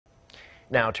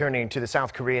Now turning to the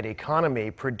South Korean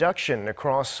economy, production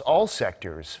across all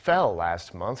sectors fell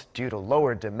last month due to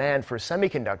lower demand for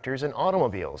semiconductors and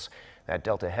automobiles. That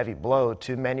dealt a heavy blow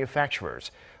to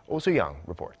manufacturers. Soo-young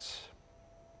reports.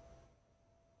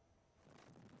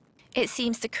 It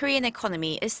seems the Korean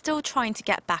economy is still trying to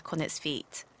get back on its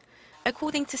feet.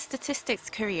 According to Statistics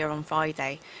Korea on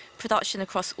Friday, production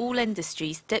across all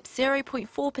industries dipped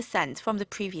 0.4% from the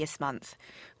previous month,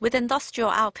 with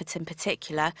industrial output in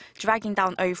particular dragging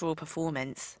down overall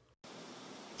performance.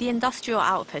 The industrial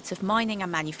output of mining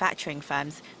and manufacturing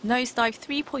firms nosedived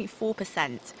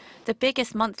 3.4%, the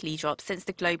biggest monthly drop since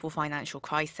the global financial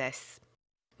crisis.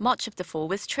 Much of the fall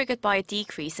was triggered by a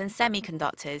decrease in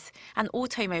semiconductors and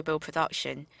automobile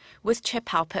production, with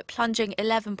chip output plunging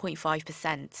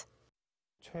 11.5%.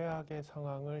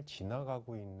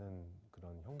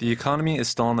 The economy is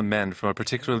still on the mend from a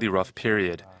particularly rough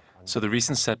period, so the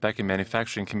recent setback in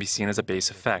manufacturing can be seen as a base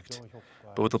effect.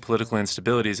 But with the political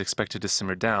instabilities expected to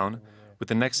simmer down, with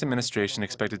the next administration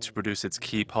expected to produce its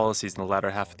key policies in the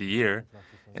latter half of the year,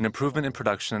 an improvement in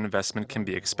production and investment can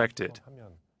be expected.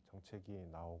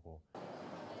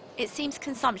 It seems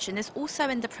consumption is also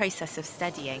in the process of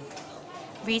steadying.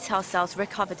 Retail sales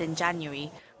recovered in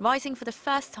January, rising for the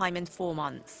first time in 4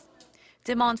 months.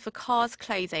 Demand for cars,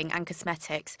 clothing and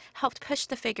cosmetics helped push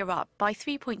the figure up by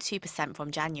 3.2%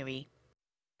 from January.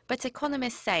 But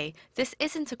economists say this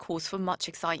isn't a cause for much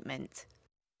excitement.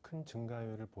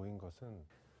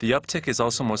 The uptick is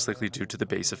also most likely due to the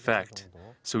base effect,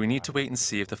 so we need to wait and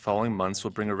see if the following months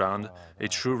will bring around a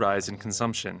true rise in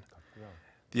consumption.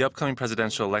 The upcoming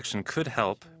presidential election could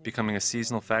help, becoming a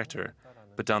seasonal factor,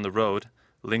 but down the road,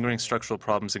 lingering structural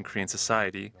problems in Korean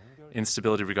society,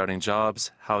 instability regarding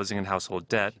jobs, housing and household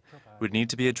debt, would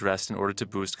need to be addressed in order to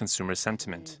boost consumer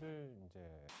sentiment.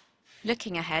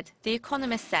 Looking ahead, The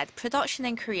Economist said production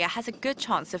in Korea has a good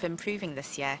chance of improving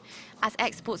this year, as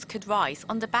exports could rise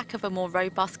on the back of a more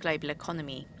robust global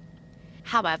economy.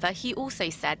 However, he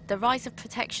also said the rise of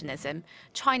protectionism,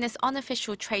 China's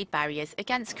unofficial trade barriers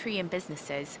against Korean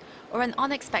businesses, or an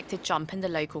unexpected jump in the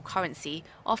local currency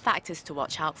are factors to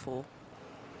watch out for.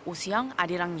 Soo-young,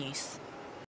 Arirang News.